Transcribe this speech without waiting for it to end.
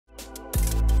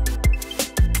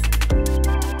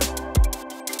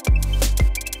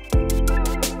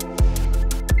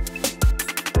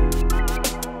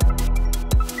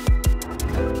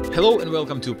Hello and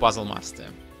welcome to Puzzle Master.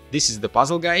 This is the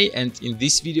Puzzle Guy, and in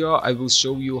this video I will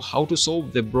show you how to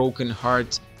solve the broken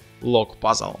heart lock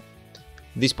puzzle.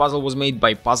 This puzzle was made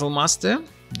by Puzzle Master.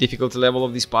 Difficulty level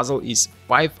of this puzzle is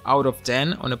 5 out of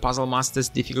 10 on a Puzzle Master's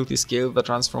difficulty scale that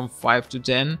runs from 5 to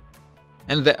 10.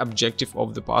 And the objective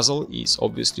of the puzzle is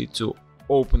obviously to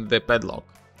open the padlock.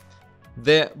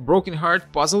 The broken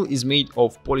heart puzzle is made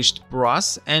of polished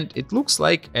brass and it looks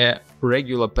like a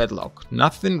regular padlock.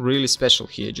 Nothing really special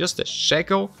here, just a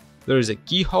shackle. There is a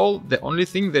keyhole. The only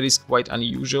thing that is quite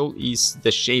unusual is the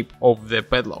shape of the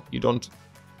padlock. You don't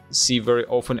see very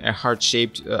often a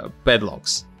heart-shaped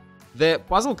padlocks. The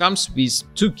puzzle comes with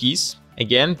 2 keys,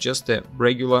 again just a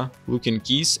regular looking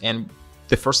keys, and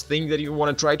the first thing that you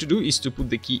want to try to do is to put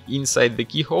the key inside the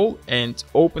keyhole and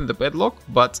open the padlock,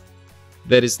 but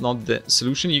that is not the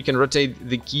solution. You can rotate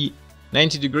the key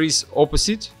 90 degrees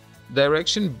opposite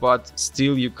direction, but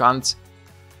still you can't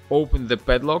open the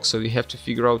padlock, so you have to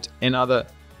figure out another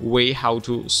way how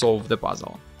to solve the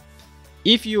puzzle.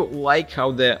 If you like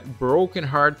how the broken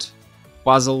heart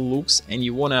puzzle looks and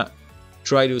you want to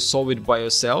try to solve it by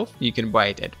yourself, you can buy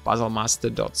it at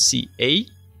puzzlemaster.ca.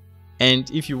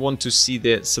 And if you want to see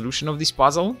the solution of this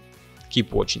puzzle,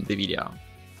 keep watching the video.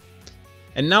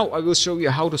 And now I will show you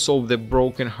how to solve the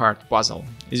broken heart puzzle.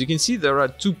 As you can see, there are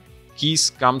 2 keys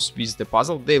comes with the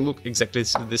puzzle. They look exactly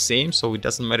the same, so it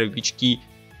doesn't matter which key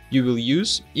you will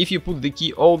use. If you put the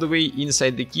key all the way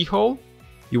inside the keyhole,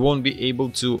 you won't be able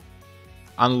to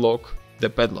unlock the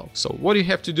padlock. So what you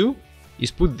have to do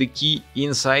is put the key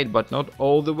inside, but not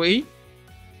all the way,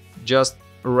 just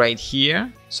right here,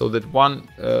 so that one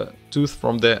tooth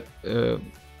from the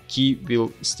key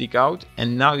will stick out,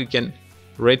 and now you can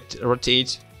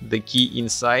rotate the key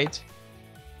inside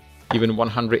even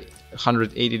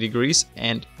 180 degrees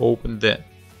and open the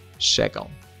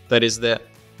shackle. That is the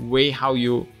way how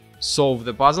you solve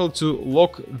the puzzle. To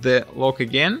lock the lock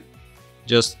again,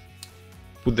 just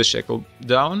put the shackle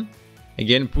down,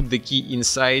 again put the key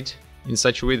inside in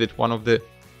such a way that one of the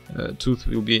tooth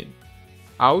will be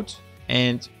out,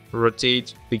 and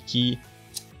rotate the key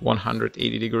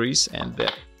 180 degrees and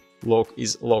the lock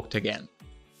is locked again.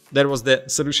 That was the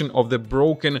solution of the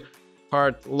broken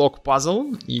heart lock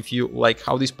puzzle. If you like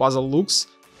how this puzzle looks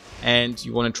and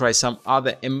you want to try some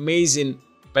other amazing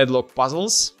padlock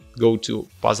puzzles, go to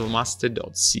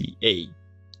puzzlemaster.ca.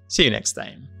 See you next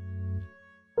time.